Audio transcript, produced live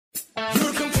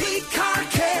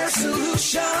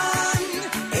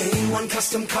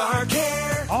Custom Car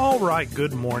Care. All right,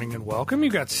 good morning and welcome. You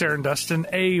got Sarah and Dustin,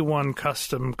 A1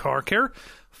 Custom Car Care.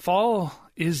 Fall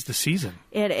is the season.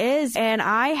 It is, and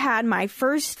I had my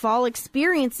first fall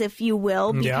experience, if you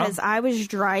will, because I was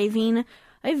driving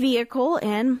a vehicle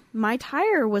and my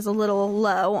tire was a little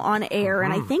low on air,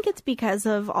 and I think it's because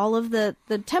of all of the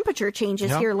temperature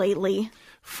changes here lately.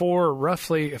 For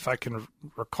roughly, if I can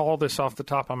recall this off the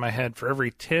top of my head, for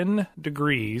every 10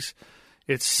 degrees,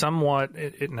 it's somewhat,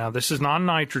 now this is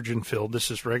non-nitrogen filled,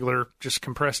 this is regular, just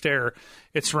compressed air,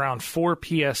 it's around 4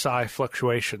 PSI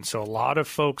fluctuation. So a lot of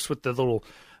folks with the little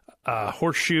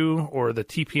horseshoe or the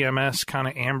TPMS kind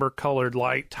of amber-colored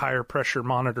light tire pressure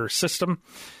monitor system,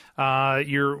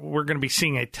 we're going to be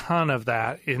seeing a ton of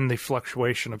that in the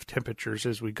fluctuation of temperatures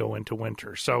as we go into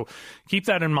winter. So keep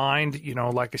that in mind. You know,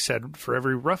 like I said, for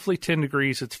every roughly 10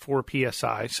 degrees, it's 4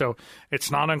 PSI. So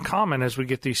it's not uncommon as we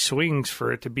get these swings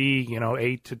for it to be,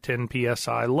 8 to 10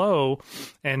 PSI low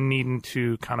and needing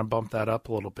to kind of bump that up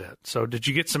a little bit. So did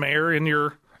you get some air in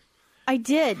your... I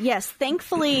did, yes.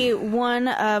 Thankfully, one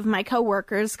of my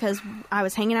coworkers, because I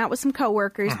was hanging out with some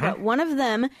coworkers, but one of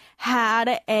them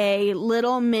had a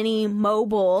little mini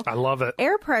mobile I love it.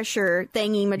 air pressure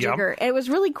thingy-majigger. It was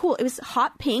really cool. It was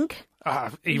hot pink.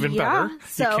 Even better.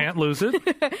 So, you can't lose it.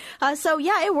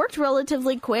 It worked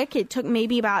relatively quick. It took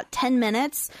maybe about 10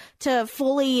 minutes to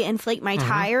fully inflate my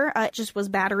tire. It just was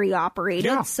battery operated.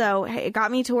 Yeah. So it got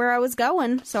me to where I was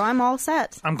going. So I'm all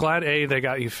set. I'm glad, they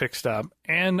got you fixed up.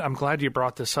 And I'm glad you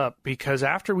brought this up because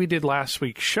after we did last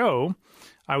week's show,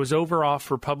 I was over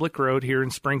off Republic Road here in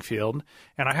Springfield,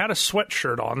 and I had a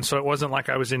sweatshirt on, so it wasn't like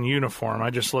I was in uniform. I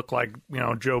just looked like,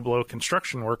 Joe Blow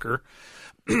construction worker.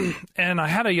 And I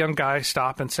had a young guy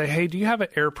stop and say, hey, do you have an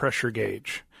air pressure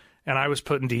gauge? And I was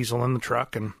putting diesel in the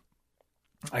truck, and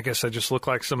I guess I just looked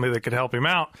like somebody that could help him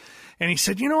out. And he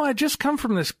said, I just come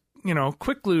from this,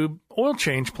 quick lube oil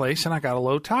change place, and I got a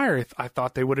low tire. I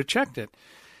thought they would have checked it.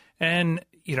 And,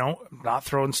 not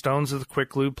throwing stones at the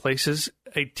quick lube places,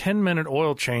 a 10-minute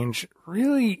oil change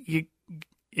really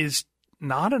is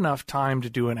not enough time to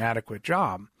do an adequate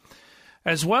job.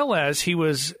 As well as he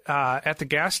was at the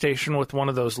gas station with one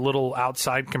of those little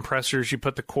outside compressors you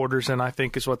put the quarters in, I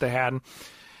think is what they had.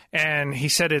 And he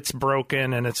said it's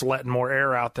broken and it's letting more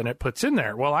air out than it puts in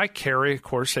there. Well, I carry, of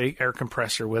course, a air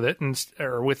compressor with it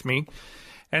or with me.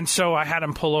 And so I had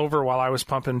him pull over while I was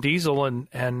pumping diesel and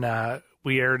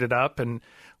we aired it up. And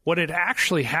what had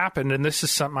actually happened, and this is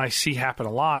something I see happen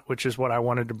a lot, which is what I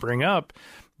wanted to bring up,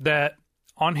 that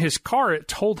on his car, it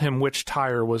told him which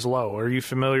tire was low. Are you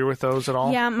familiar with those at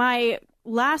all? Yeah, my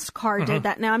last car did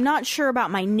that. Now, I'm not sure about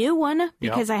my new one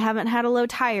because I haven't had a low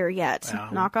tire yet.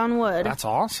 Knock on wood. That's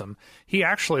awesome. He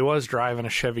actually was driving a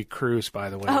Chevy Cruze,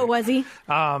 by the way. Oh, was he?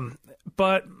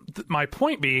 But my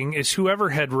point being is whoever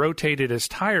had rotated his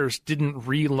tires didn't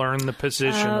relearn the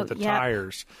position of the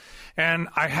tires. And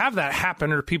I have that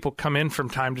happen, or people come in from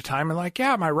time to time and like,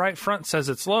 yeah, my right front says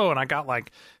it's low, and I got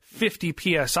like 50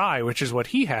 PSI, which is what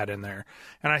he had in there.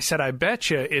 And I said, I bet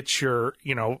you it's your,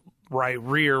 right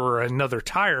rear or another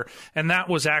tire. And that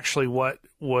was actually what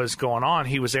was going on.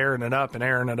 He was airing it up and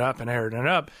airing it up and airing it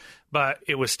up, but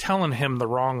it was telling him the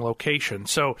wrong location.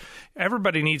 So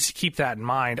everybody needs to keep that in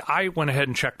mind. I went ahead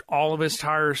and checked all of his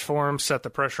tires for him, set the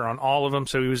pressure on all of them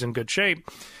so he was in good shape,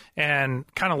 and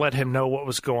kind of let him know what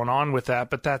was going on with that.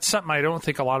 But that's something I don't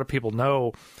think a lot of people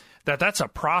know, that's a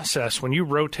process. When you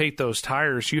rotate those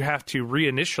tires, you have to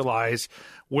reinitialize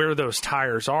where those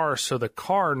tires are so the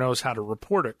car knows how to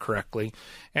report it correctly.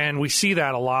 And we see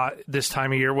that a lot this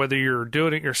time of year, whether you're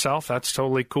doing it yourself, that's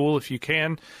totally cool if you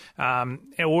can.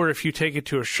 Or if you take it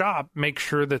to a shop, make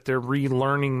sure that they're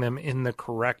relearning them in the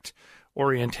correct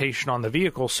orientation on the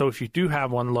vehicle. So if you do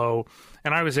have one low,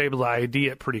 and I was able to ID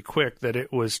it pretty quick that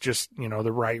it was just,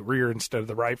 the right rear instead of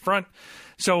the right front.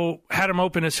 So had him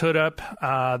open his hood up.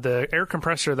 The air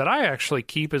compressor that I actually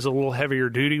keep is a little heavier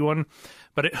duty one,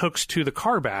 but it hooks to the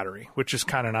car battery, which is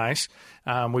kind of nice.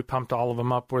 We pumped all of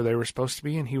them up where they were supposed to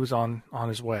be, and he was on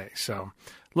his way. So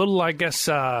little, I guess,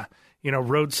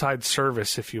 roadside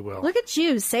service, if you will. Look at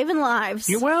you, saving lives.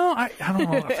 Yeah, well, I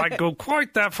don't know if I go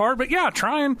quite that far, but yeah,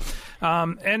 trying.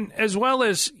 And as well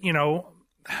as,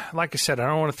 like I said, I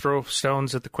don't want to throw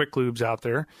stones at the quick lubes out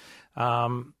there,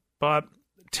 but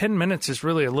 10 minutes is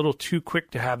really a little too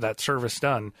quick to have that service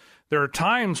done. There are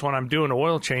times when I'm doing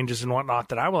oil changes and whatnot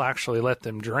that I will actually let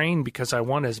them drain because I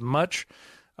want as much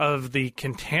of the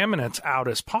contaminants out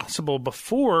as possible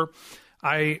before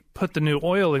I put the new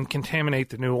oil and contaminate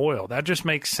the new oil. That just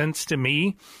makes sense to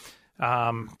me.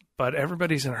 But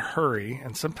everybody's in a hurry,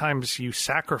 and sometimes you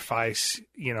sacrifice,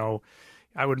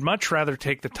 I would much rather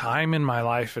take the time in my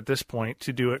life at this point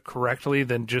to do it correctly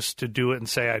than just to do it and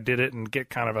say I did it and get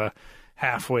kind of a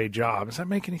halfway job. Does that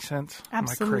make any sense?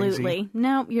 Absolutely.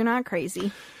 No, you're not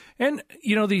crazy. And,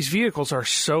 these vehicles are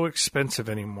so expensive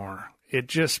anymore. It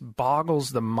just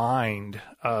boggles the mind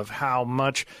of how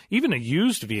much even a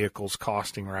used vehicle's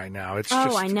costing right now. It's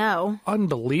just I know.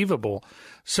 Unbelievable.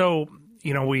 So,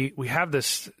 we have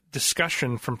this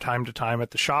discussion from time to time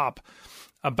at the shop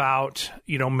about,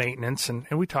 maintenance, and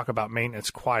we talk about maintenance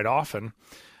quite often,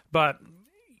 but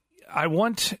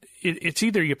it's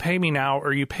either you pay me now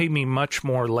or you pay me much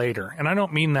more later. And I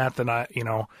don't mean that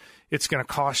it's going to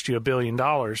cost you $1 billion,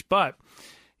 but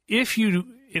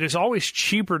it is always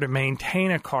cheaper to maintain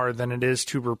a car than it is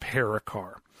to repair a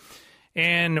car.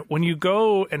 And when you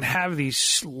go and have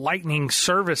these lightning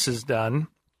services done,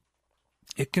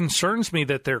 it concerns me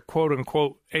that they're quote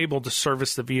unquote able to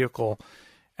service the vehicle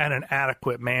in an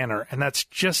adequate manner. And that's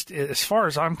just, as far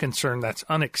as I'm concerned, that's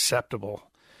unacceptable.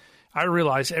 I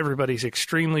realize everybody's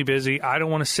extremely busy. I don't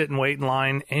want to sit and wait in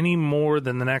line any more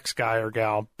than the next guy or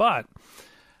gal. But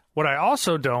what I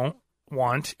also don't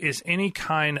want is any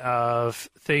kind of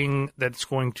thing that's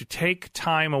going to take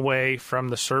time away from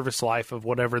the service life of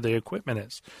whatever the equipment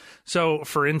is. So,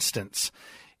 for instance,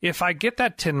 if I get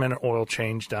that 10-minute oil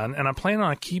change done and I'm planning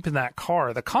on keeping that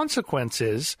car, the consequence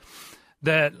is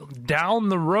that down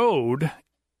the road,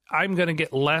 I'm going to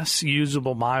get less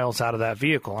usable miles out of that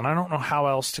vehicle. And I don't know how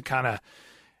else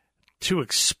to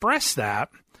express that,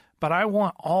 but I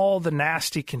want all the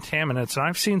nasty contaminants. And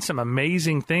I've seen some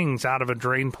amazing things out of a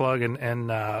drain plug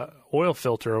and oil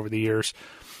filter over the years.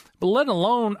 But let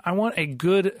alone, I want a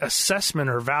good assessment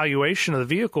or valuation of the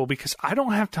vehicle because I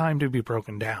don't have time to be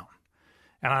broken down.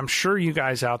 And I'm sure you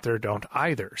guys out there don't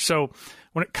either. So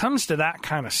when it comes to that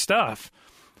kind of stuff,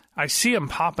 I see them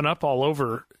popping up all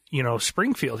over,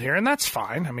 Springfield here, and that's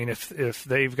fine. I mean, if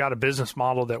they've got a business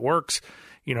model that works,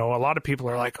 a lot of people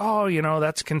are like, oh,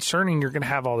 that's concerning. You're going to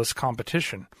have all this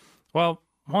competition. Well,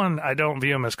 one, I don't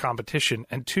view them as competition.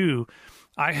 And two,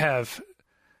 I have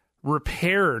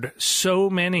repaired so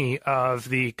many of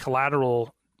the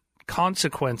collateral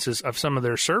consequences of some of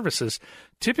their services.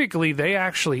 Typically, they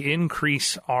actually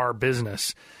increase our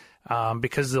business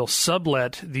because they'll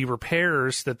sublet the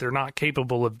repairs that they're not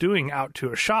capable of doing out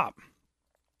to a shop.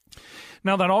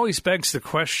 Now, that always begs the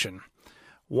question,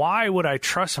 why would I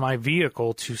trust my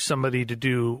vehicle to somebody to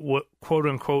do what, quote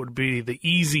unquote, would be the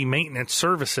easy maintenance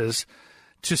services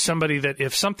to somebody that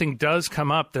if something does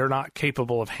come up, they're not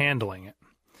capable of handling it?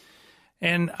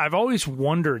 And I've always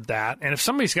wondered that. And if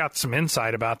somebody's got some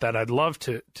insight about that, I'd love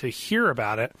to hear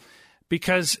about it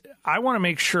because I want to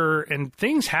make sure, and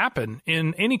things happen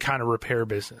in any kind of repair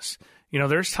business.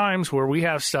 There's times where we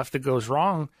have stuff that goes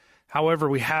wrong. However,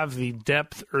 we have the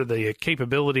depth or the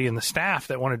capability and the staff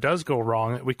that when it does go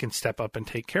wrong, that we can step up and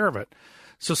take care of it.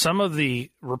 So some of the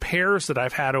repairs that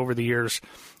I've had over the years,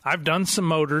 I've done some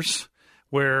motors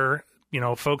where,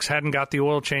 folks hadn't got the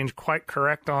oil change quite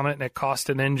correct on it and it cost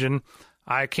an engine.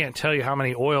 I can't tell you how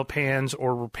many oil pans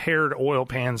or repaired oil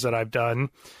pans that I've done.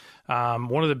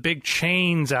 One of the big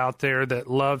chains out there that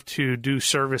love to do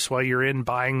service while you're in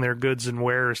buying their goods and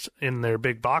wares in their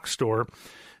big box store,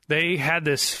 they had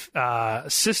this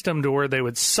system to where they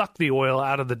would suck the oil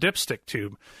out of the dipstick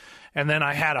tube. And then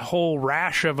I had a whole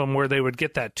rash of them where they would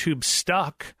get that tube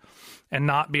stuck and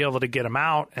not be able to get them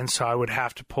out. And so I would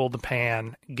have to pull the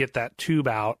pan, get that tube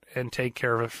out, and take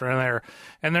care of it from there.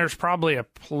 And there's probably a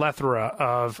plethora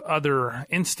of other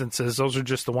instances. Those are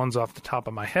just the ones off the top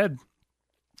of my head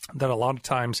that a lot of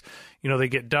times, they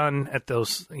get done at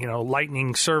those,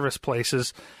 lightning service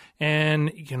places.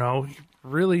 And,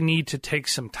 really need to take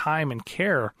some time and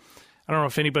care. I don't know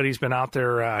if anybody's been out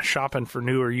there shopping for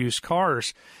new or used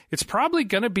cars. It's probably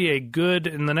going to be a good,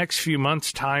 in the next few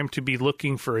months' time, to be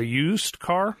looking for a used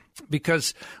car.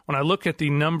 Because when I look at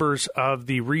the numbers of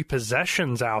the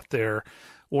repossessions out there,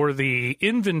 or the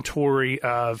inventory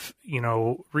of,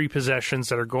 repossessions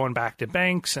that are going back to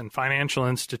banks and financial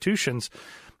institutions,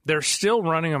 they're still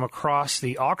running them across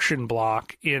the auction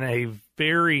block in a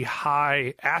very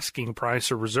high asking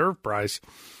price or reserve price.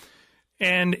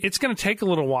 And it's going to take a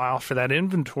little while for that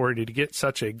inventory to get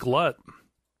such a glut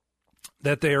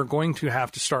that they are going to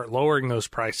have to start lowering those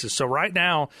prices. So right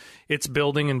now, it's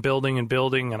building and building and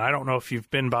building. And I don't know if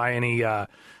you've been by any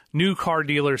new car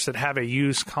dealers that have a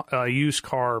used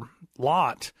car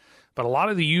lot, but a lot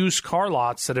of the used car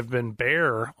lots that have been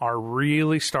bare are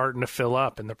really starting to fill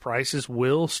up, and the prices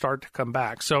will start to come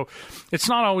back. So it's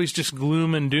not always just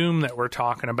gloom and doom that we're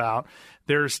talking about.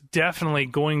 There's definitely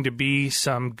going to be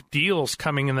some deals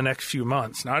coming in the next few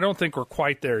months. Now, I don't think we're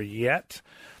quite there yet,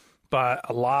 but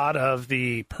a lot of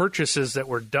the purchases that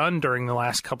were done during the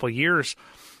last couple of years,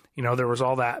 you know, there was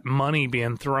all that money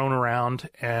being thrown around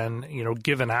and, you know,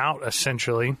 given out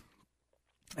essentially,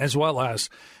 as well as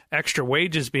extra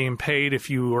wages being paid if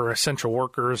you were essential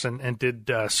workers and did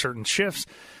certain shifts,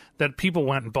 that people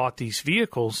went and bought these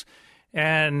vehicles.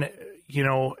 And, you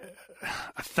know,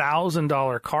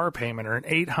 $1,000 car payment or an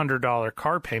 $800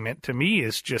 car payment to me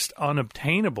is just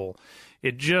unobtainable.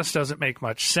 It just doesn't make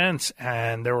much sense.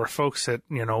 And there were folks that,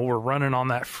 you know, were running on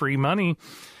that free money.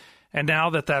 And now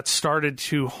that that's started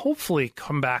to hopefully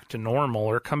come back to normal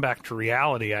or come back to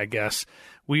reality, I guess,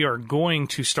 we are going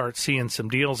to start seeing some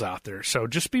deals out there. So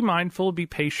just be mindful, be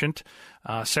patient.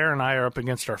 Sarah and I are up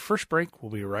against our first break.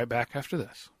 We'll be right back after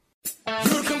this.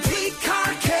 Your complete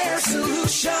car care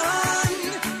solution.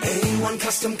 A1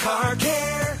 Custom Car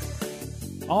Care.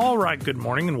 All right, good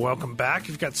morning and welcome back.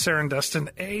 You've got Sarah and Dustin,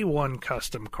 A1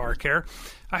 Custom Car Care.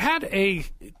 I had a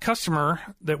customer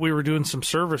that we were doing some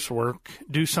service work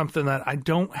do something that I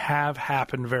don't have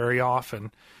happen very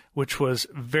often, which was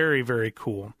very, very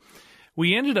cool.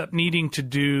 We ended up needing to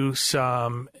do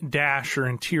some dash or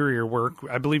interior work.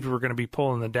 I believe we were going to be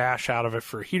pulling the dash out of it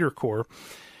for a heater core.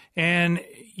 And,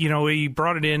 you know, he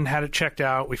brought it in, had it checked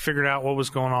out. We figured out what was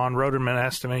going on, wrote him an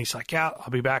estimate. He's like, yeah, I'll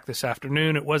be back this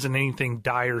afternoon. It wasn't anything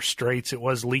dire straits. It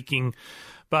was leaking.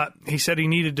 But he said he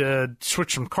needed to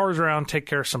switch some cars around, take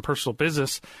care of some personal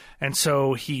business. And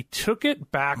so he took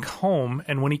it back home.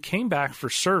 And when he came back for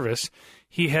service,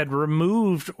 he had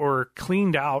removed or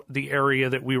cleaned out the area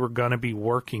that we were going to be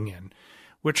working in,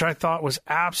 which I thought was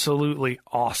absolutely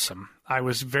awesome. I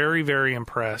was very, very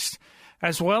impressed.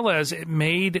 As well as it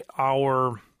made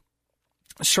our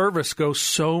service go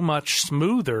so much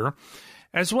smoother,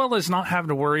 as well as not having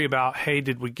to worry about, hey,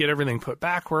 did we get everything put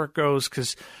back where it goes?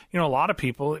 Because, you know, a lot of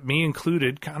people, me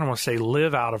included, kind of want to say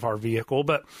live out of our vehicle,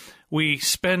 but we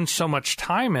spend so much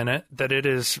time in it that it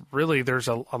is really, there's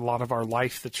a lot of our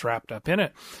life that's wrapped up in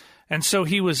it. And so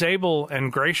he was able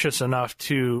and gracious enough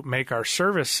to make our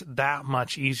service that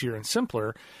much easier and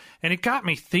simpler. And it got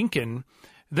me thinking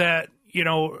that, you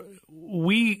know,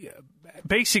 we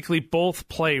basically both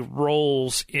play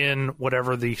roles in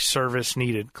whatever the service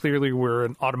needed. Clearly, we're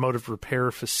an automotive repair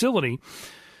facility.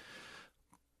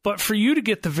 But for you to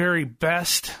get the very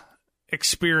best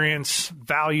experience,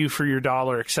 value for your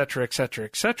dollar, et cetera, et cetera,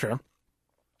 et cetera,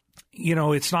 you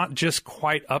know, it's not just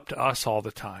quite up to us all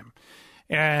the time.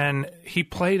 And he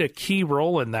played a key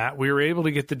role in that. We were able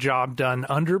to get the job done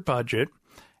under budget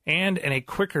and in a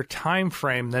quicker time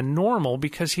frame than normal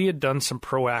because he had done some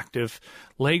proactive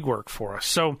legwork for us.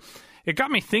 So it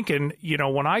got me thinking, you know,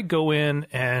 when I go in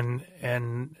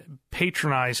and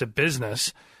patronize a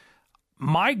business,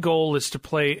 my goal is to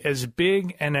play as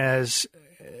big and as,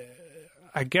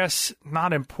 I guess,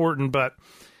 not important, but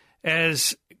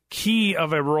as key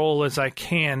of a role as I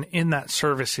can in that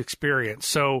service experience.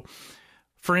 So,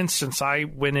 for instance, I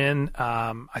went in,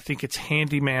 I think it's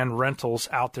Handyman Rentals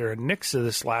out there in Nixa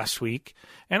this last week,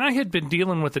 and I had been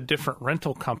dealing with a different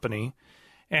rental company,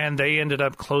 and they ended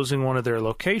up closing one of their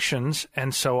locations,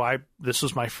 and so this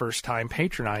was my first time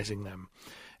patronizing them.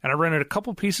 And I rented a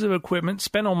couple pieces of equipment,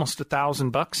 spent almost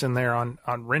 $1,000 in there on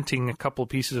renting a couple of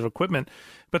pieces of equipment,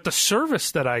 but the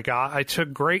service that I got, I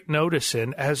took great notice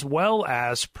in, as well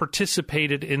as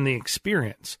participated in the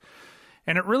experience.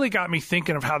 And it really got me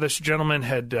thinking of how this gentleman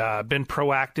had been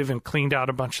proactive and cleaned out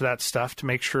a bunch of that stuff to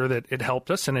make sure that it helped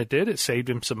us, and it did. It saved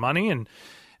him some money and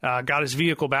got his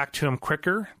vehicle back to him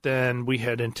quicker than we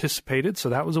had anticipated, so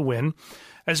that was a win.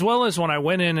 As well as when I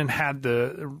went in and had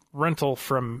the rental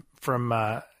from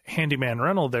Handyman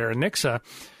Rental there in Nixa,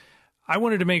 I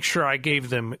wanted to make sure I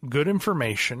gave them good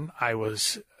information. I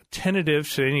was attentive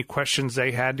to any questions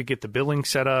they had to get the billing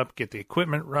set up, get the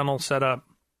equipment rental set up.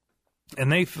 And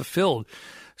they fulfilled.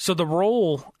 So the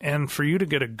role, and for you to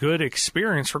get a good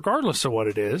experience, regardless of what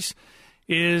it is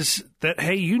that,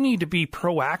 hey, you need to be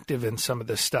proactive in some of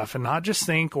this stuff and not just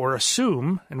think or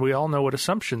assume, and we all know what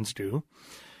assumptions do,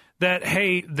 that,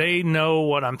 hey, they know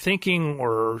what I'm thinking,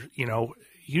 or, you know,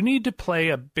 you need to play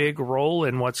a big role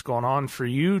in what's going on for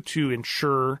you to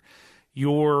ensure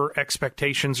your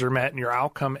expectations are met and your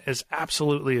outcome is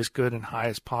absolutely as good and high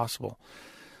as possible.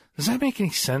 Does that make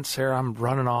any sense, Sarah? I'm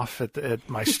running off at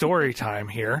my story time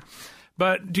here.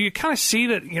 But do you kind of see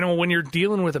that, you know, when you're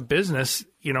dealing with a business,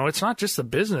 you know, it's not just the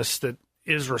business that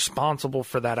is responsible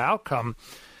for that outcome.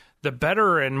 The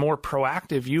better and more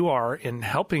proactive you are in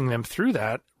helping them through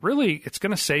that, really, it's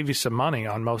going to save you some money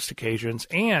on most occasions,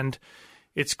 and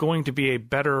it's going to be a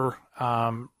better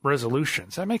resolution.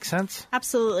 Does that make sense?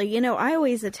 Absolutely. You know, I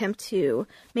always attempt to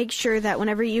make sure that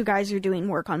whenever you guys are doing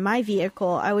work on my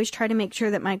vehicle, I always try to make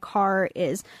sure that my car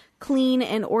is clean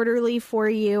and orderly for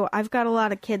you. I've got a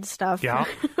lot of kid stuff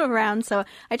around, so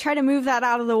I try to move that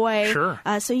out of the way. Sure.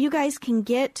 So you guys can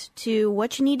get to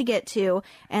what you need to get to,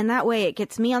 and that way it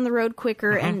gets me on the road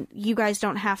quicker, and you guys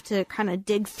don't have to kind of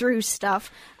dig through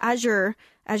stuff as you're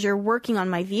working on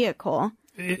my vehicle.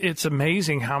 It's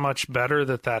amazing how much better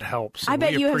that helps. I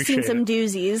bet you have seen some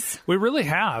doozies. We really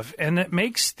have. And it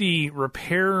makes the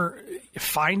repair,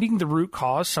 finding the root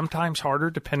cause, sometimes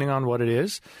harder depending on what it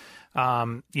is.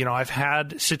 I've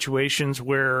had situations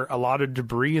where a lot of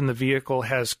debris in the vehicle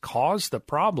has caused the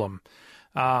problem.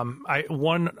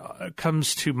 One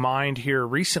comes to mind here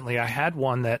recently. I had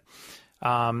one that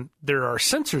there are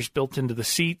sensors built into the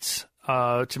seats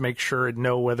to make sure it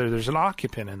know whether there's an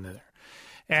occupant in there.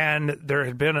 And there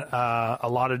had been a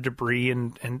lot of debris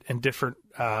and different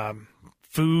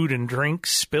food and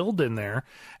drinks spilled in there.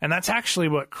 And that's actually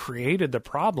what created the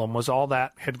problem, was all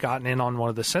that had gotten in on one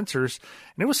of the sensors.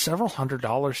 And it was several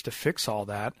 $100s to fix all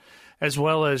that, as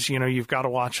well as, you've got to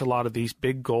watch a lot of these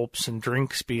big gulps and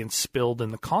drinks being spilled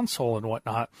in the console and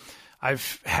whatnot.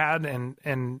 I've had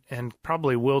and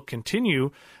probably will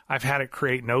continue. I've had it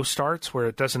create no starts where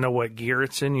it doesn't know what gear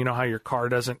it's in. You know how your car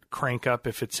doesn't crank up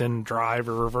if it's in drive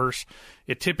or reverse.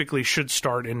 It typically should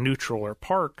start in neutral or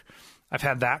park. I've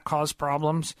had that cause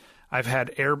problems. I've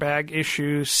had airbag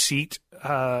issues, seat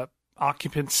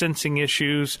occupant sensing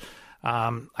issues.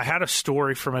 I had a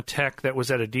story from a tech that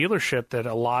was at a dealership that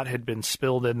a lot had been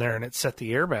spilled in there and it set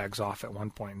the airbags off at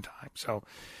one point in time. So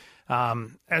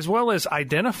as well as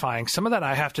identifying some of that,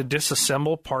 I have to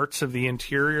disassemble parts of the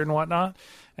interior and whatnot.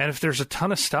 And if there's a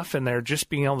ton of stuff in there, just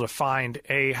being able to find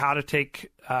how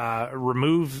to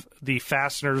remove the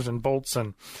fasteners and bolts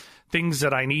and things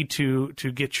that I need to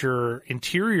get your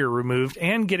interior removed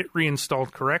and get it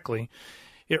reinstalled correctly,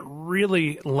 it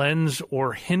really lends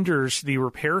or hinders the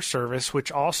repair service,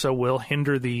 which also will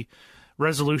hinder the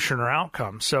resolution or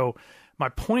outcome. So my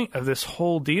point of this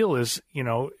whole deal is,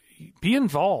 be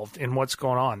involved in what's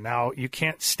going on. Now, you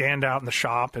can't stand out in the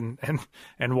shop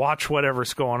and watch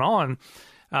whatever's going on.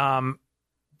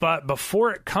 But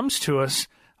before it comes to us,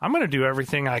 I'm going to do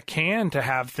everything I can to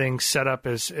have things set up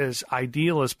as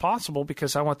ideal as possible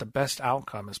because I want the best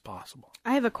outcome as possible.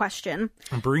 I have a question.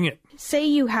 Bring it. Say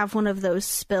you have one of those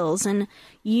spills and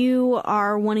you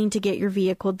are wanting to get your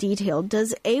vehicle detailed.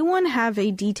 Does A1 have a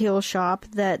detail shop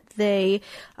that they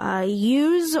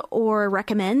use or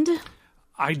recommend?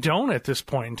 I don't at this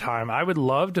point in time. I would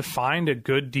love to find a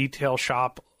good detail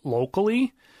shop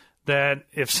locally that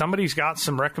if somebody's got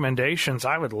some recommendations,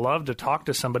 I would love to talk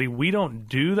to somebody. We don't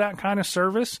do that kind of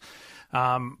service.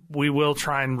 We will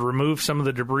try and remove some of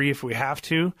the debris if we have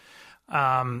to.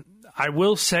 I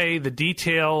will say the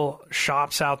detail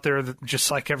shops out there,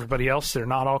 just like everybody else, they're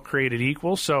not all created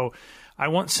equal. So I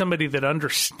want somebody that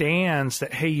understands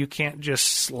that, hey, you can't just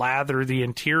slather the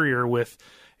interior with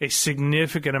a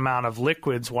significant amount of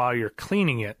liquids while you're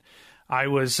cleaning it. I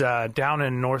was down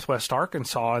in Northwest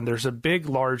Arkansas, and there's a big,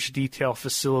 large detail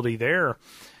facility there.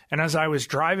 And as I was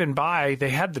driving by, they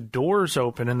had the doors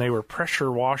open, and they were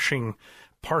pressure washing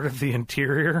part of the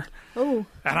interior. Oh.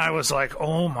 And I was like,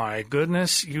 oh, my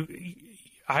goodness.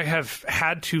 I have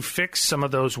had to fix some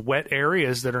of those wet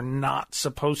areas that are not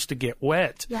supposed to get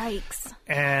wet. Yikes.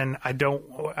 And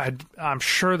I'm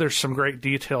sure there's some great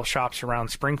detail shops around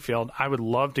Springfield. I would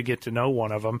love to get to know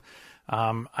one of them.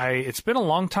 It's been a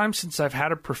long time since I've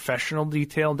had a professional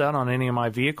detail done on any of my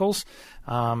vehicles.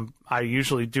 I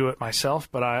usually do it myself,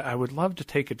 but I would love to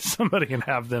take it to somebody and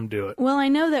have them do it. Well, I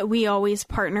know that we always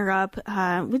partner up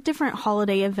with different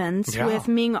holiday events with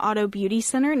Ming Auto Beauty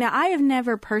Center. Now, I have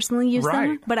never personally used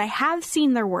them, but I have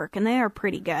seen their work, and they are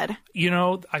pretty good.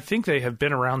 I think they have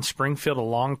been around Springfield a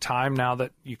long time now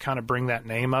that you kind of bring that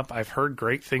name up. I've heard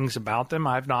great things about them.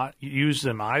 I've not used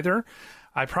them either.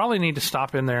 I probably need to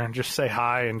stop in there and just say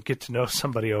hi and get to know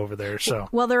somebody over there. So,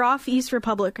 well, they're off East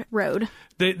Republic Road.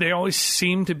 They always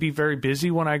seem to be very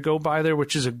busy when I go by there,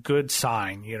 which is a good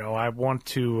sign. I want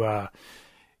to,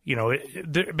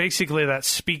 basically that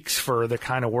speaks for the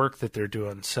kind of work that they're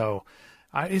doing. So,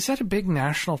 is that a big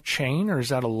national chain or is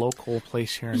that a local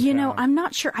place here in town? I'm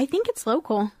not sure. I think it's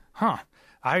local. Huh.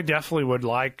 I definitely would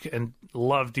like and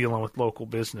love dealing with local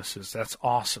businesses. That's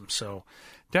awesome. So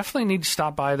definitely need to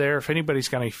stop by there. If anybody's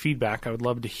got any feedback, I would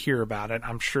love to hear about it.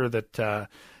 I'm sure that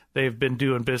they've been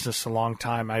doing business a long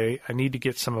time. I need to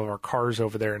get some of our cars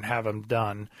over there and have them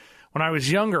done. When I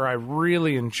was younger, I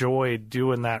really enjoyed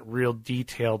doing that real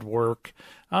detailed work.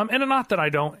 And not that I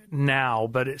don't now,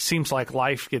 but it seems like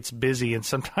life gets busy and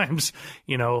sometimes,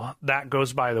 that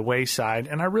goes by the wayside.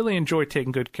 And I really enjoy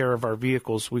taking good care of our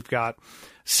vehicles. We've got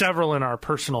several in our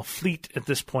personal fleet at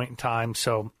this point in time.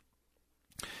 So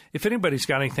if anybody's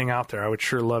got anything out there, I would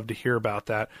sure love to hear about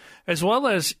that. As well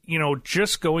as,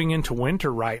 just going into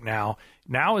winter right now.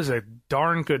 Now is a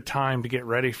darn good time to get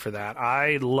ready for that.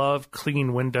 I love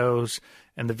clean windows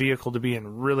and the vehicle to be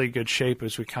in really good shape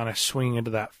as we kind of swing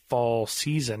into that fall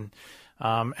season.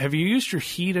 Have you used your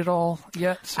heat at all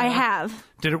yet, Sarah? I have.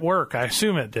 Did it work? I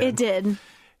assume it did. It did.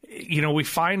 We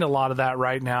find a lot of that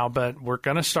right now, but we're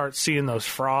going to start seeing those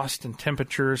frost and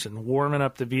temperatures and warming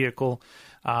up the vehicle.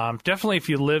 Definitely if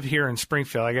you live here in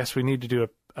Springfield, I guess we need to do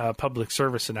a public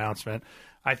service announcement.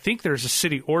 I think there's a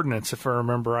city ordinance, if I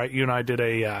remember right. You and I did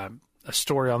a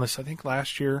story on this, I think,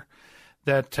 last year,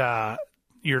 that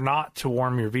you're not to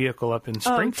warm your vehicle up in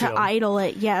Springfield. To idle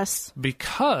it, yes.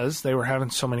 Because they were having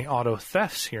so many auto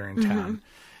thefts here in town.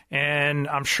 And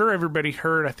I'm sure everybody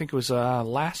heard, I think it was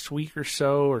last week or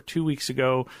so, or 2 weeks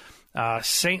ago,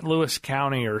 St. Louis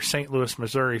County or St. Louis,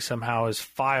 Missouri somehow has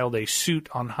filed a suit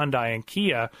on Hyundai and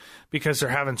Kia because they're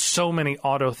having so many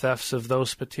auto thefts of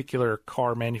those particular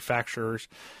car manufacturers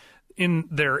in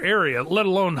their area, let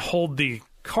alone hold the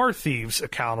car thieves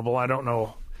accountable. I don't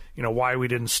know, why we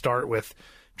didn't start with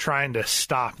trying to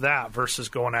stop that versus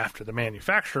going after the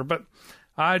manufacturer, but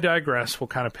I digress. We'll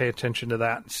kind of pay attention to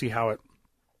that and see how it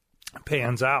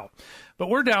pans out. But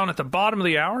we're down at the bottom of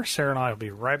the hour. Sarah and I will be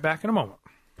right back in a moment.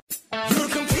 Your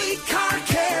complete car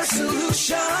care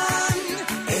solution.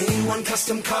 A1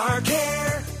 Custom Car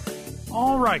Care.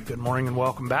 All right, good morning and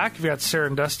welcome back. You've got Sarah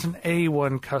and Dustin,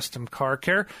 A1 Custom Car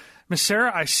Care. Miss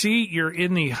Sarah, I see you're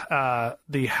in the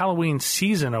Halloween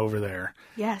season over there.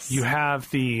 Yes. You have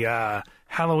the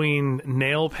Halloween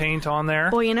nail paint on there.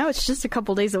 Well, it's just a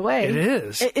couple days away. It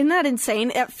is. Isn't that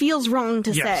insane? It feels wrong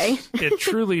to say. It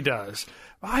truly does.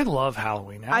 I love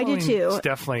Halloween. I do too. It's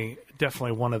definitely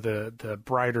one of the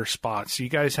brighter spots. Do you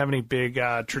guys have any big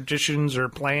traditions or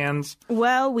plans?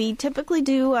 Well, we typically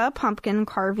do pumpkin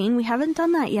carving. We haven't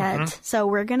done that yet. So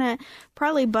we're going to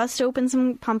probably bust open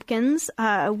some pumpkins.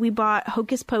 We bought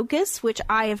Hocus Pocus, which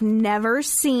I have never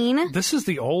seen. This is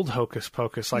the old Hocus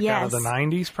Pocus, out of the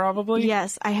 90s probably?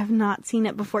 Yes, I have not seen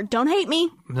it before. Don't hate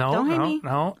me. Don't hate me.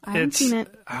 No. I haven't seen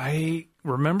it. I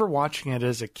remember watching it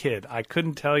as a kid. I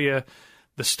couldn't tell you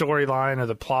the storyline or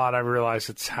the plot. I realize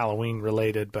it's Halloween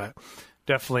related, but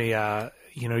definitely,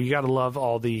 you got to love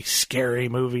all the scary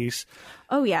movies.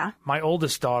 Oh, yeah. My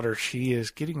oldest daughter, she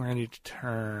is getting ready to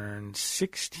turn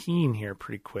 16 here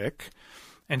pretty quick,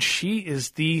 and she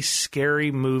is the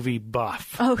scary movie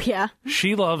buff. Oh, yeah.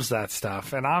 She loves that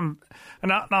stuff, and I'm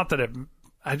not that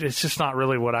it's just not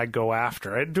really what I go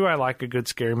after. Do I like a good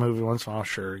scary movie once in a while?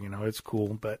 Sure, it's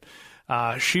cool, but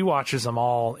she watches them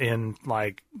all in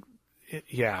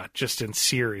just in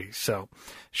series. So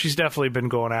she's definitely been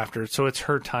going after it. So it's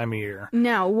her time of year.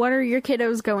 Now, what are your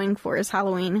kiddos going for as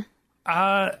Halloween?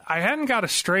 I hadn't got a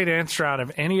straight answer out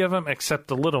of any of them except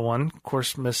the little one. Of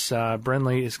course, Miss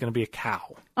Brinley is going to be a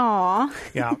cow. Aw.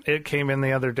 Yeah, it came in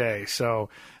the other day. So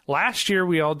last year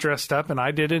we all dressed up, and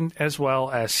I did it as well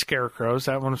as scarecrows.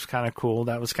 That one was kind of cool.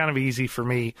 That was kind of easy for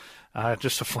me.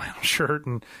 Just a flannel shirt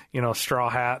and, a straw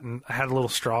hat, and I had a little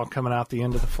straw coming out the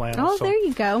end of the flannel. Oh, so there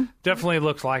you go. Definitely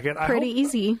looked like it. Pretty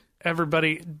easy.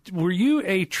 Everybody, were you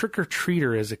a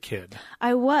trick-or-treater as a kid?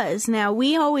 I was. Now,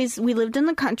 we lived in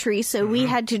the country, so we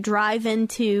had to drive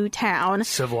into town.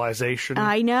 Civilization.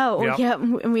 I know. Yep.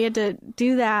 And we had to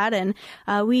do that, and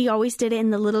we always did it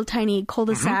in the little tiny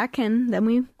cul-de-sac, and then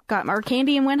we got our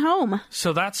candy and went home.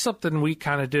 So that's something we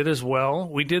kind of did as well.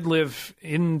 We did live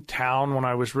in town when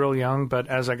I was real young, but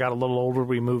as I got a little older,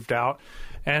 we moved out.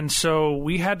 And so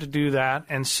we had to do that,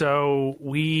 and so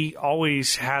we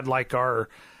always had our...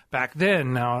 Back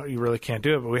then, now you really can't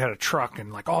do it, but we had a truck,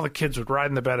 and all the kids would ride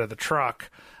in the bed of the truck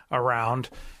around,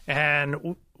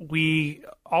 and we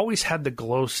always had the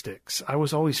glow sticks. I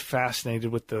was always fascinated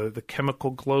with the chemical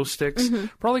glow sticks,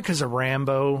 probably because of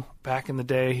Rambo back in the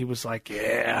day. He was like,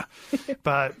 yeah.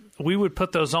 But we would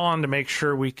put those on to make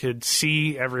sure we could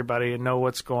see everybody and know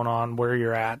what's going on, where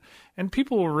you're at. And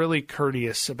people were really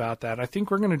courteous about that. I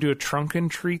think we're going to do a trunk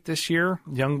and treat this year.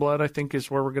 Youngblood, I think,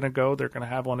 is where we're going to go. They're going to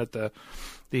have one at the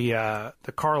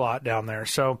car lot down there.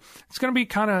 So it's going to be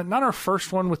kind of not our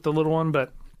first one with the little one,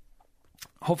 but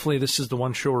hopefully this is the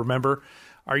one she'll remember.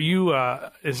 Are you,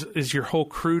 is your whole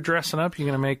crew dressing up? You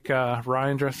going to make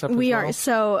Ryan dress up as well? We are.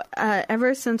 So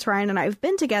ever since Ryan and I have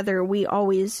been together, we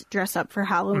always dress up for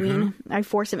Halloween. I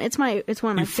force him. It's one of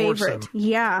my favorite.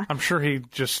 Yeah. I'm sure he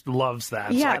just loves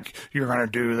that. It's like, you're going to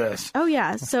do this. Oh,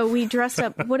 yeah. So we dressed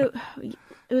up.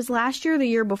 It was last year or the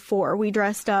year before. We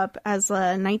dressed up as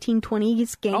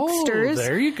 1920s gangsters. Oh,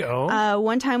 there you go.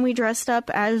 One time we dressed up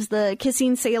as the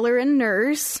kissing sailor and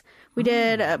nurse. We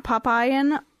did Popeye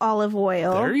and olive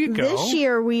oil. There you go. This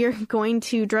year, we are going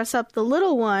to dress up the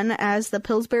little one as the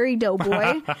Pillsbury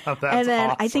Doughboy. And then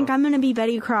awesome. I think I'm going to be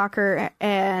Betty Crocker,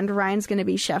 and Ryan's going to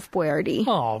be Chef Boyardee.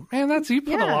 Oh, man, you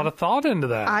put a lot of thought into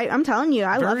that. I'm telling you,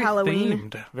 I love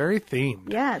Halloween. Very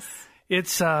themed. Yes.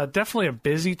 It's definitely a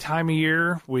busy time of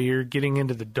year. We're getting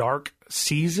into the dark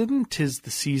season. 'Tis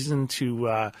the season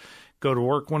to go to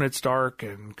work when it's dark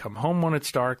and come home when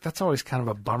it's dark. That's always kind of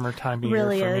a bummer time of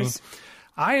year for me.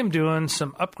 I am doing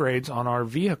some upgrades on our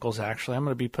vehicles, actually. I'm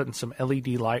going to be putting some LED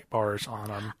light bars on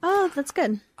them. Oh, that's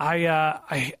good.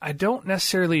 I don't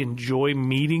necessarily enjoy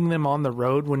meeting them on the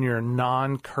road when you're a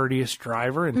non-courteous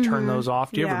driver and turn those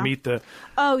off. Do you ever meet the...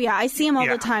 Oh, yeah. I see them all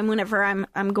the time whenever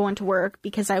I'm going to work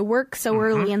because I work so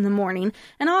early in the morning.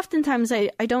 And oftentimes I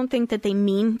don't think that they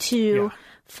mean to...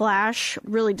 flash,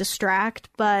 really distract,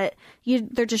 but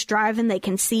they're just driving, they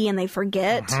can see and they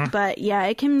forget. But yeah,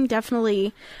 it can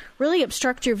definitely really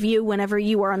obstruct your view whenever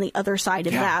you are on the other side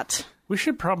of that. We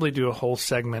should probably do a whole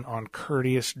segment on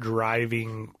courteous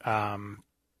driving,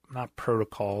 not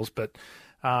protocols, but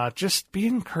just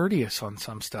being courteous on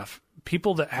some stuff.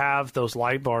 People that have those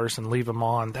light bars and leave them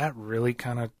on, that really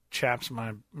kind of chaps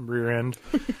my rear end.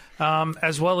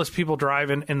 As well as people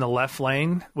driving in the left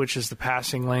lane, which is the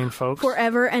passing lane, folks.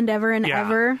 Forever and ever and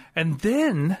ever. And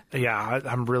then,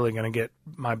 I'm really going to get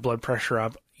my blood pressure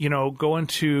up. You know, going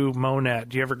to Monette,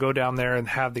 do you ever go down there and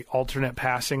have the alternate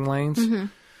passing lanes?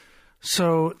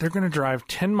 So they're going to drive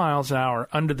 10 miles an hour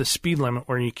under the speed limit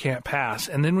where you can't pass.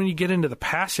 And then when you get into the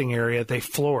passing area, they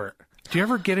floor it. Do you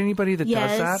ever get anybody that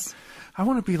does that? I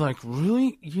want to be like,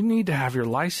 really? You need to have your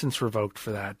license revoked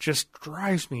for that. Just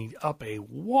drives me up a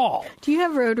wall. Do you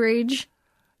have road rage?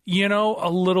 You know, a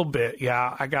little bit.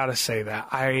 Yeah, I got to say that.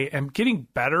 I am getting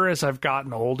better as I've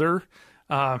gotten older.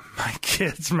 My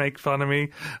kids make fun of me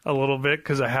a little bit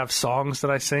because I have songs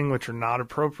that I sing which are not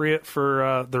appropriate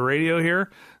for the radio here.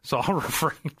 So I'll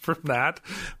refrain from that.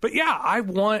 But yeah,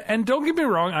 and don't get me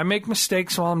wrong, I make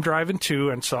mistakes while I'm driving too.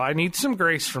 And so I need some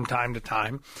grace from time to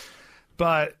time.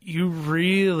 But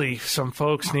some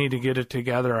folks need to get it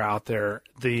together out there.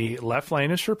 The left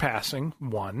lane is for passing,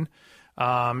 1.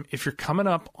 If you're coming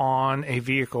up on a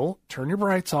vehicle, turn your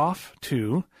brights off,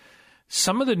 2.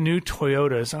 Some of the new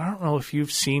Toyotas, I don't know if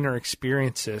you've seen or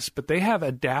experienced this, but they have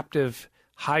adaptive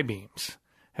high beams.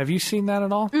 Have you seen that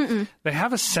at all? Mm-mm. They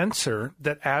have a sensor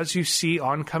that as you see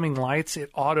oncoming lights,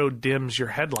 it auto dims your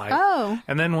headlight. Oh.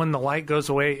 And then when the light goes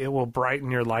away, it will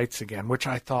brighten your lights again, which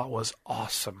I thought was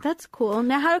awesome. That's cool.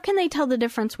 Now, how can they tell the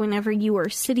difference whenever you are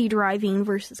city driving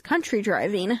versus country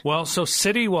driving? Well, so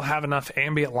city will have enough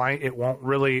ambient light. It won't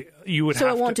really, So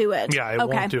it won't do it? Yeah, it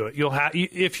won't do it.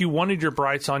 If you wanted your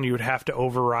brights on, you would have to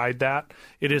override that.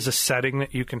 It is a setting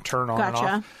that you can turn on and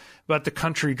off. But the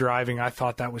country driving, I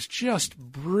thought that was just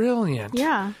brilliant.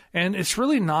 Yeah. And it's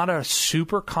really not a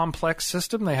super complex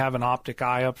system. They have an optic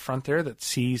eye up front there that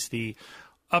sees the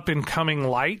up-and-coming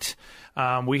light.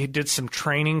 We did some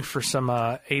training for some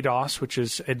ADAS, which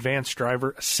is Advanced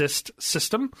Driver Assist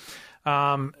System.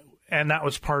 And that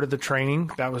was part of the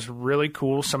training. That was really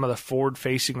cool. Some of the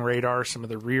forward-facing radar, some of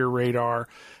the rear radar,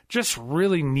 just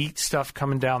really neat stuff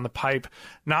coming down the pipe.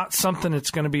 Not something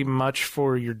that's going to be much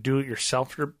for your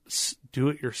do-it-yourselfer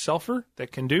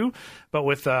that can do, but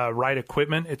with right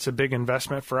equipment, it's a big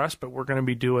investment for us, but we're going to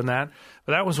be doing that.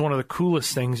 But that was one of the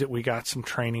coolest things that we got some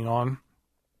training on,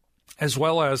 as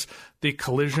well as the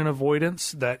collision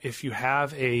avoidance, that if you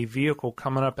have a vehicle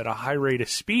coming up at a high rate of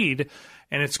speed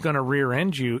and it's going to rear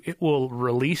end you, it will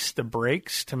release the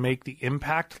brakes to make the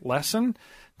impact lessen.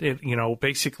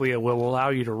 Basically it will allow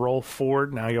you to roll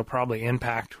forward. Now you'll probably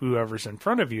impact whoever's in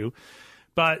front of you,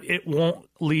 but it won't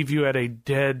leave you at a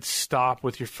dead stop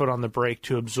with your foot on the brake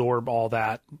to absorb all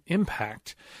that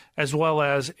impact, as well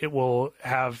as it will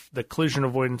have the collision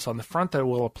avoidance on the front that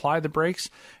will apply the brakes,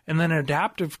 and then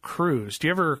adaptive cruise. Do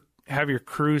you ever have your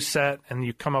cruise set and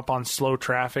you come up on slow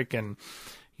traffic and,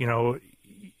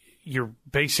 you're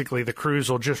basically the cruise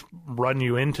will just run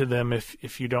you into them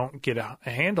if you don't get a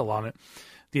handle on it?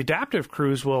 The adaptive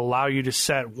cruise will allow you to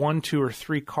set 1, 2, or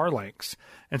 3 car lengths.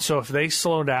 And so if they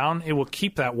slow down, it will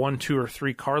keep that 1, 2, or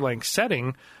 3 car length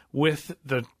setting with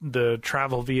the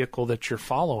travel vehicle that you're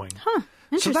following. Huh.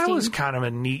 So that was kind of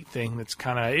a neat thing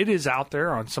it is out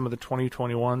there on some of the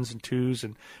 2021s and 2s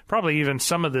and probably even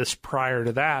some of this prior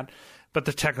to that. But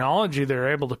the technology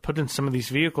they're able to put in some of these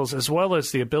vehicles, as well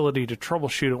as the ability to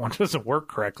troubleshoot it when it doesn't work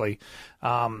correctly.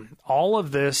 All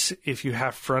of this, if you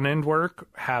have front end work,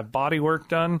 have body work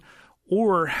done,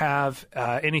 or have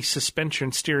any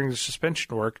steering the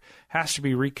suspension work has to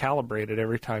be recalibrated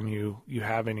every time you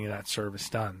have any of that service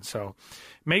done. So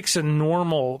makes a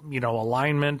normal,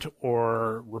 alignment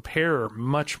or repair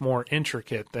much more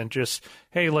intricate than just,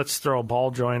 hey, let's throw a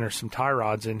ball joint or some tie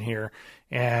rods in here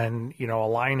and,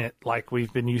 align it like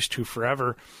we've been used to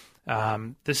forever.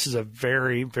 This is a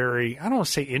very, very, I don't want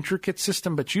to say intricate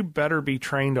system, but you better be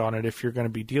trained on it if you're going to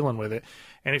be dealing with it.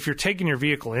 And if you're taking your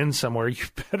vehicle in somewhere, you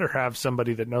better have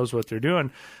somebody that knows what they're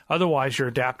doing. Otherwise, your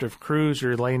adaptive cruise or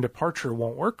your lane departure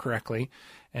won't work correctly,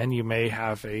 and you may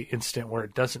have a incident where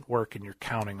it doesn't work and you're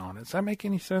counting on it. Does that make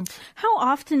any sense? How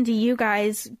often do you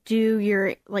guys do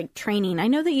your training? I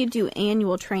know that you do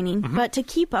annual training, but to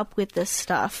keep up with this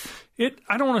stuff.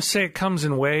 I don't want to say it comes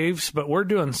in waves, but we're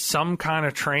doing some kind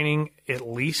of training at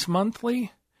least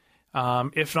monthly,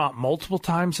 if not multiple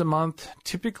times a month.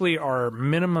 Typically, our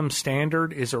minimum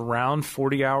standard is around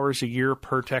 40 hours a year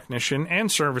per technician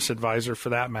and service advisor for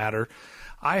that matter.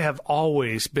 I have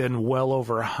always been well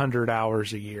over 100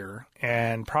 hours a year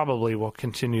and probably will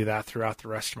continue that throughout the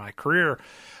rest of my career.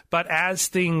 But as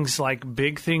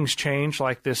big things change,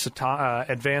 like this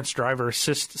advanced driver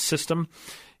assist system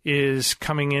is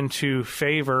coming into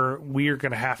favor, we are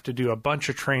going to have to do a bunch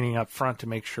of training up front to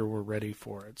make sure we're ready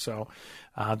for it. So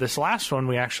this last one,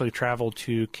 we actually traveled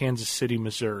to Kansas City,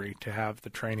 Missouri to have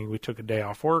the training. We took a day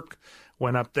off work,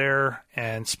 went up there,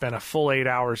 and spent a full 8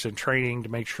 hours in training to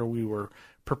make sure we were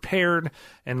prepared,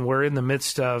 and we're in the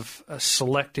midst of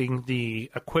selecting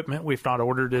the equipment. We've not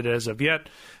ordered it as of yet,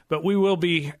 but we will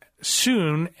be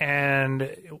soon, and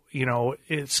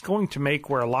it's going to make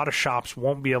where a lot of shops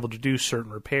won't be able to do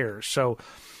certain repairs. So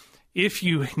if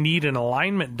you need an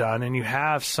alignment done and you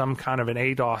have some kind of an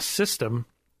ADAS system,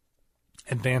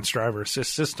 advanced driver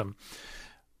assist system,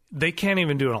 they can't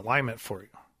even do an alignment for you.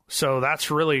 So that's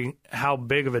really how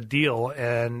big of a deal.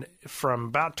 And from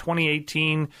about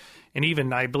 2018 and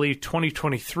even, I believe,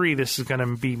 2023, this is going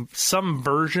to be some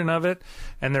version of it.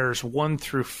 And there's 1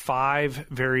 through 5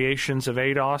 variations of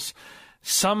ADAS.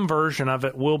 Some version of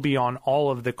it will be on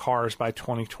all of the cars by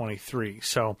 2023.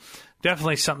 So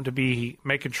definitely something to be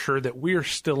making sure that we're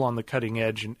still on the cutting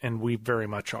edge, and we very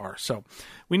much are. So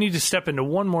we need to step into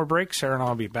one more break, Sarah, and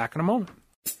I'll be back in a moment.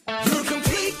 Your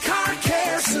complete car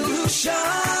care solution.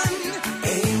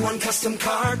 A1 Custom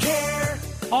Car Care.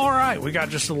 All right, we got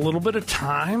just a little bit of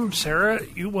time. Sarah,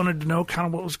 you wanted to know kind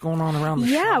of what was going on around the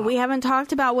shop. Yeah, we haven't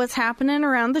talked about what's happening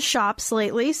around the shops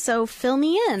lately, so fill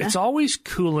me in. It's always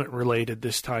coolant related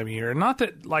this time of year. Not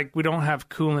that we don't have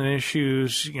coolant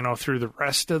issues, through the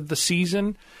rest of the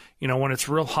season. When it's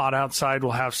real hot outside,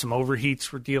 we'll have some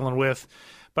overheats we're dealing with.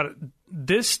 But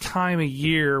this time of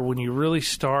year, when you really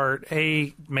start,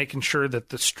 making sure that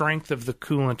the strength of the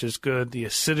coolant is good, the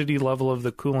acidity level of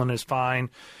the coolant is fine,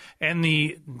 and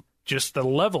the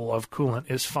level of coolant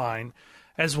is fine,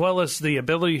 as well as the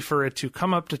ability for it to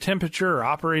come up to temperature or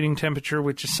operating temperature,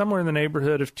 which is somewhere in the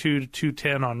neighborhood of 2 to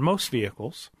 210 on most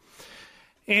vehicles.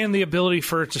 And the ability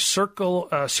for it to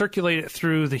circulate it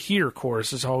through the heater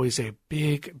cores is always a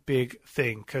big, big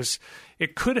thing, because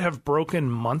it could have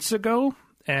broken months ago,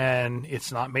 and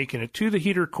it's not making it to the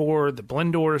heater core. The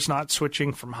blend door is not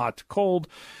switching from hot to cold.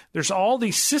 There's all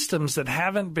these systems that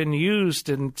haven't been used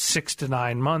in 6 to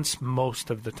 9 months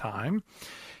most of the time.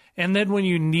 And then when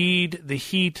you need the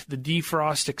heat, the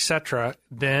defrost, etc.,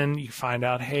 then you find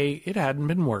out, hey, it hadn't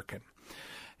been working.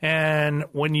 And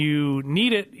when you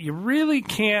need it, you really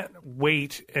can't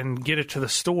wait and get it to the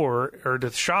store or to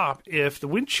the shop if the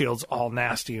windshield's all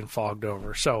nasty and fogged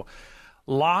over. So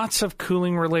lots of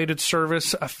cooling-related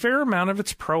service. A fair amount of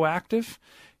it's proactive.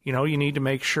 You need to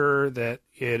make sure that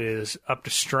it is up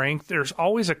to strength. There's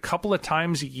always a couple of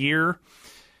times a year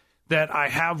that I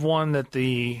have one that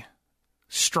the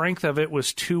strength of it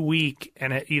was too weak,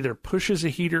 and it either pushes a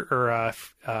heater or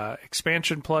a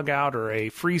expansion plug out or a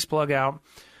freeze plug out,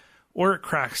 or it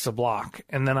cracks the block,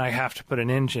 and then I have to put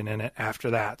an engine in it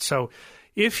after that. So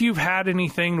if you've had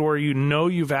anything where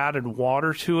you've added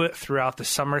water to it throughout the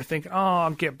summer, think,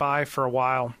 I'll get by for a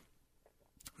while.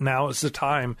 Now is the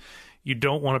time. You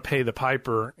don't want to pay the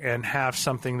piper and have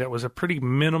something that was a pretty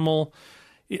minimal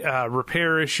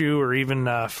repair issue or even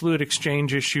a fluid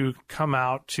exchange issue come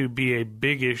out to be a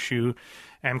big issue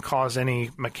and cause any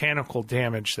mechanical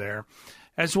damage there.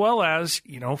 As well as,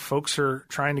 folks are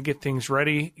trying to get things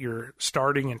ready. Your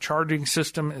starting and charging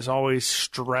system is always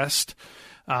stressed.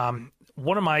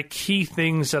 One of my key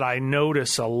things that I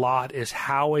notice a lot is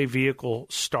how a vehicle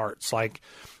starts, like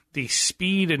the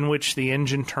speed in which the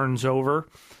engine turns over.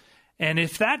 And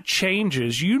if that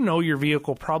changes, you know your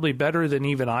vehicle probably better than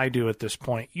even I do at this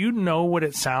point. You know what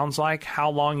it sounds like,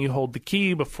 how long you hold the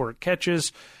key before it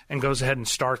catches and goes ahead and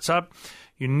starts up.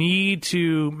 You need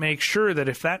to make sure that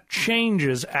if that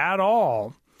changes at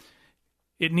all,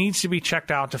 it needs to be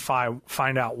checked out to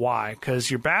find out why.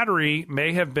 Because your battery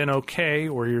may have been okay,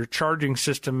 or your charging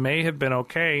system may have been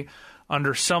okay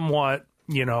under somewhat,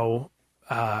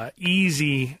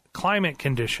 easy climate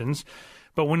conditions.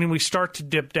 But when we start to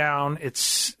dip down,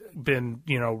 it's been,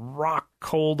 rock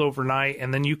cold overnight,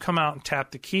 and then you come out and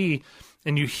tap the key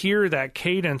and you hear that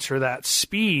cadence or that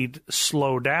speed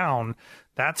slow down.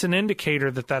 That's an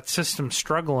indicator that system's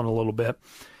struggling a little bit.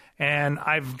 And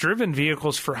I've driven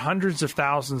vehicles for hundreds of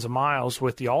thousands of miles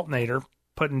with the alternator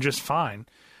putting just fine.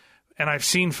 And I've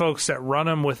seen folks that run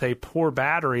them with a poor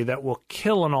battery that will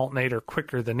kill an alternator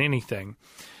quicker than anything.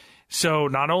 So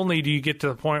not only do you get to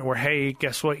the point where, hey,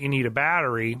 guess what, you need a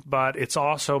battery, but it's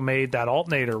also made that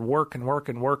alternator work and work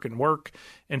and work and work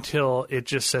until it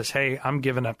just says, hey, I'm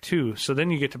giving up too. So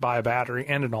then you get to buy a battery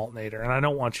and an alternator, and I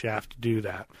don't want you to have to do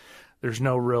that. There's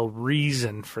no real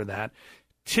reason for that.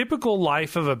 Typical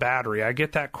life of a battery, I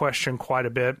get that question quite a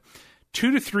bit.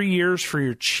 2 to 3 years for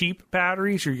your cheap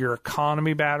batteries or your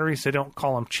economy batteries. They don't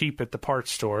call them cheap at the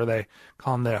parts store. They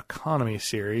call them the economy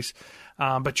series.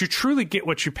 But you truly get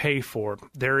what you pay for.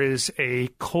 There is a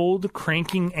cold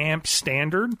cranking amp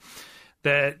standard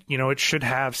that, it should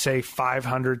have, say,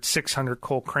 500, 600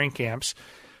 cold crank amps.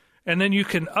 And then you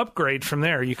can upgrade from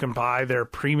there. You can buy their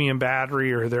premium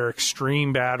battery or their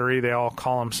extreme battery. They all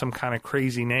call them some kind of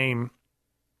crazy name.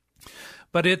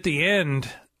 But at the end,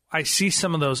 I see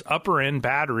some of those upper end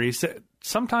batteries that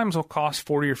sometimes will cost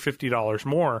 $40 or $50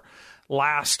 more,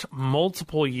 last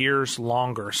multiple years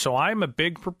longer. So I'm a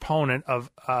big proponent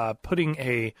of putting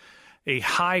a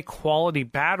high quality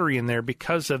battery in there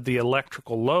because of the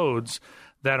electrical loads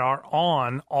that are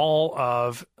on all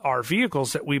of our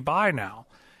vehicles that we buy now.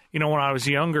 When I was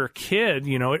a younger kid,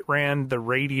 it ran the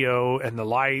radio and the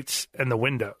lights and the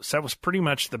windows. That was pretty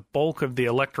much the bulk of the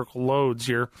electrical loads,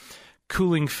 your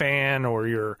cooling fan or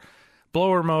your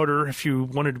blower motor if you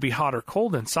wanted to be hot or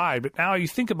cold inside. But now you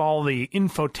think of all the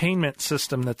infotainment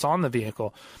system that's on the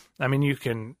vehicle. I mean, you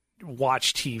can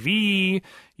watch TV,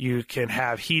 you can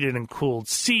have heated and cooled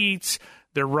seats.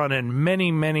 They're running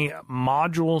many, many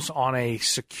modules on a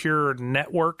secure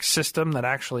network system that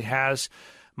actually has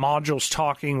modules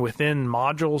talking within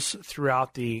modules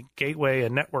throughout the gateway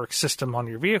and network system on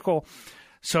your vehicle.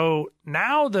 So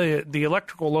now the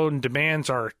electrical load and demands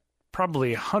are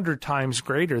probably 100 times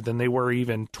greater than they were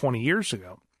even 20 years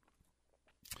ago.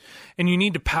 And you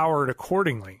need to power it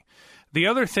accordingly. The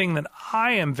other thing that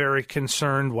I am very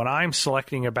concerned when I'm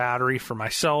selecting a battery for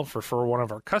myself or for one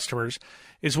of our customers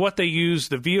is what they use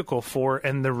the vehicle for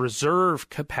and the reserve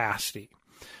capacity.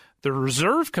 The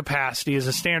reserve capacity is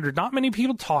a standard not many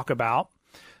people talk about,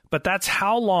 but that's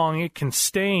how long it can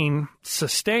sustain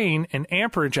an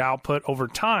amperage output over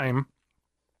time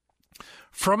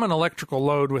from an electrical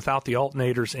load without the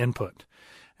alternator's input.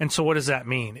 And so what does that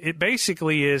mean? It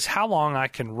basically is how long I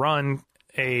can run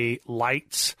a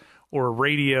lights or a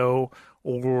radio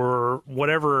or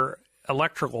whatever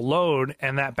electrical load,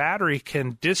 and that battery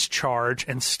can discharge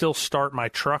and still start my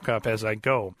truck up as I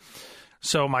go.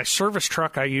 So my service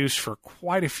truck I use for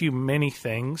quite a few many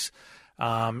things,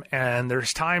 and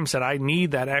there's times that I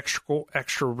need that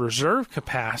extra reserve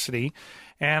capacity,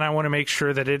 and I want to make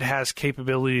sure that it has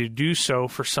capability to do so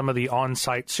for some of the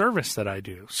on-site service that I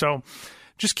do. So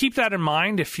just keep that in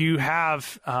mind if you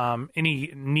have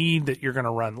any need that you're going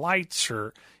to run lights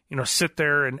or sit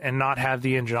there and not have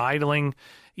the engine idling.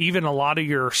 Even a lot of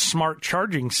your smart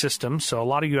charging systems, so a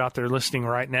lot of you out there listening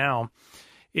right now,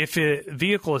 if a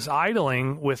vehicle is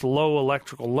idling with low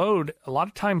electrical load, a lot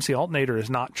of times the alternator is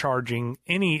not charging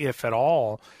any, if at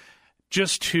all,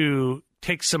 just to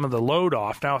take some of the load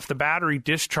off. Now, if the battery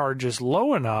discharges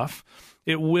low enough,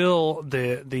 it will,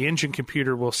 the engine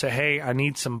computer will say, hey, I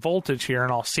need some voltage here,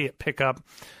 and I'll see it pick up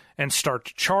and start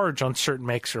to charge on certain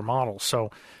makes or models.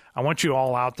 So I want you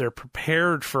all out there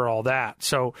prepared for all that.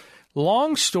 So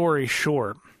long story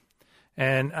short,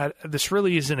 and this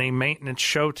really isn't a maintenance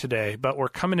show today, but we're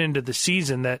coming into the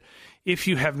season that if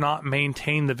you have not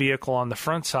maintained the vehicle on the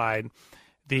front side,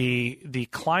 the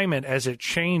climate as it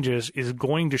changes is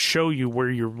going to show you where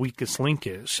your weakest link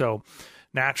is. So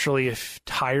naturally, if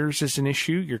tires is an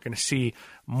issue, you're going to see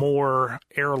more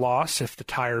air loss if the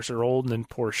tires are old and in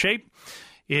poor shape.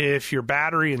 If your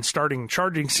battery and starting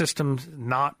charging system's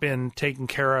not been taken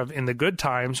care of in the good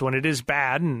times, when it is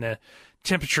bad and the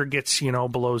temperature gets,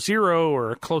 below zero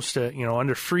or close to,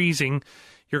 under freezing,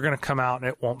 you're going to come out and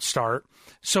it won't start.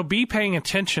 So be paying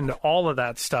attention to all of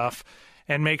that stuff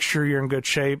and make sure you're in good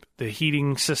shape. The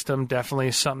heating system definitely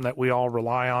is something that we all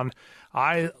rely on.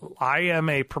 I am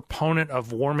a proponent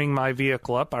of warming my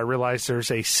vehicle up. I realize there's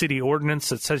a city ordinance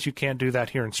that says you can't do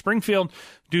that here in Springfield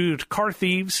due to car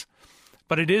thieves,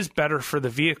 but it is better for the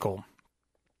vehicle.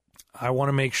 I want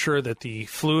to make sure that the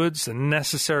fluids, the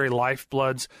necessary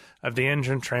lifebloods of the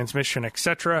engine, transmission,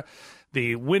 etc.,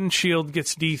 the windshield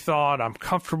gets de-thawed. I'm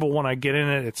comfortable when I get in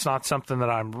it. It's not something that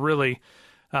I'm really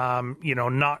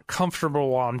not comfortable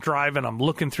while I'm driving. I'm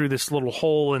looking through this little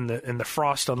hole in the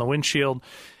frost on the windshield.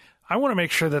 I want to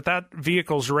make sure that that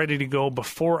vehicle's ready to go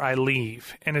before I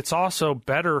leave. And it's also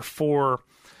better for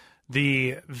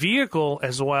the vehicle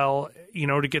as well,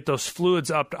 to get those fluids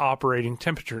up to operating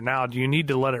temperature. Now, do you need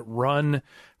to let it run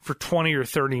for 20 or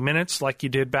 30 minutes like you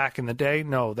did back in the day?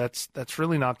 No, that's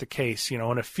really not the case. In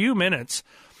a few minutes,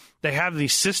 they have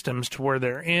these systems to where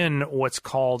they're in what's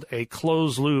called a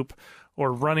closed loop,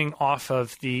 or running off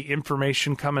of the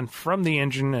information coming from the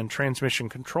engine and transmission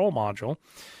control module.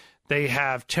 They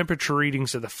have temperature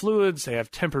readings of the fluids. They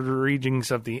have temperature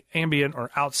readings of the ambient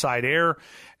or outside air.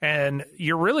 And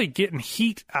you're really getting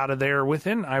heat out of there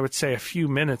within, I would say, a few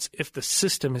minutes if the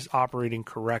system is operating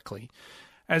correctly.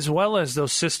 As well as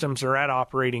those systems are at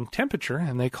operating temperature,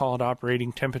 and they call it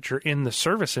operating temperature in the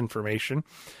service information.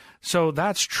 So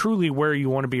that's truly where you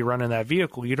want to be running that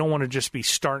vehicle. You don't want to just be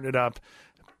starting it up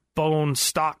bone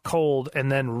stock cold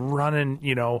and then running,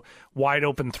 wide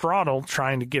open throttle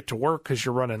trying to get to work because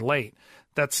you're running late.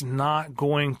 That's not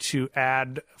going to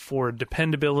add for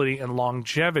dependability and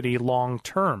longevity long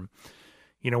term.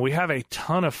 We have a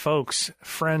ton of folks,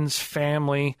 friends,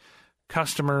 family,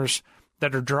 customers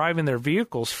that are driving their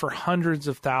vehicles for hundreds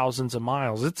of thousands of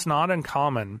miles. It's not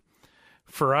uncommon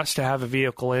for us to have a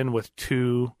vehicle in with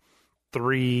 2,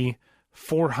 3,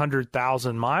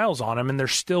 400,000 miles on them, and they're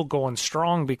still going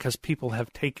strong because people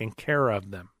have taken care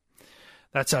of them.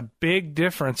 That's a big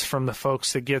difference from the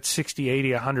folks that get 60,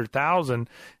 80, 100,000,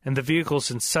 and the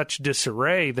vehicle's in such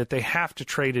disarray that they have to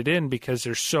trade it in because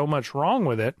there's so much wrong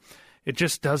with it. It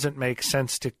just doesn't make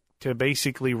sense to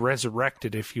basically resurrect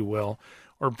it, if you will,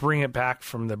 or bring it back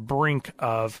from the brink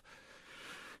of,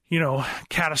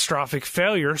 catastrophic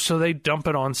failure. So they dump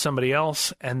it on somebody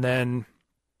else, and then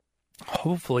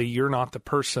hopefully you're not the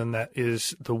person that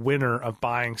is the winner of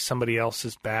buying somebody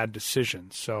else's bad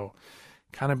decisions. So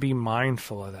kind of be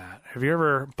mindful of that. Have you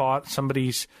ever bought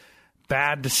somebody's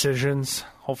bad decisions?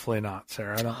 Hopefully not,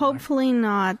 Sarah. Hopefully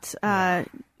not.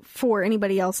 For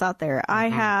anybody else out there, I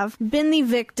have been the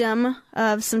victim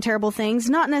of some terrible things,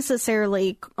 not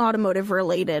necessarily automotive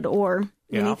related or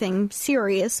anything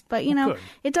serious, but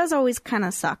it does always kind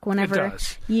of suck whenever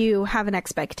you have an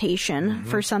expectation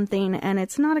for something and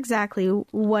it's not exactly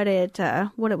what it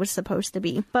was supposed to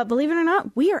be. But believe it or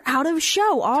not, we are out of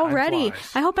show already.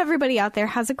 I hope everybody out there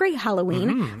has a great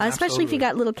Halloween, especially if you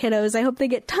got little kiddos. I hope they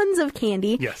get tons of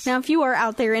candy. Yes. Now, if you are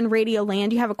out there in Radio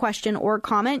Land, you have a question or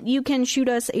comment, you can shoot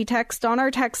us a text on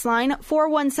our text line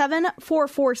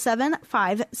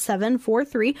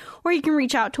 417-447-5743, or you can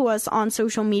reach out to us on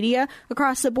social media across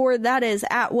the board. That is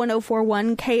at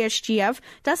 1041 KSGF.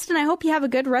 Dustin, I hope you have a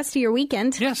good rest of your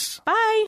weekend. Yes. Bye.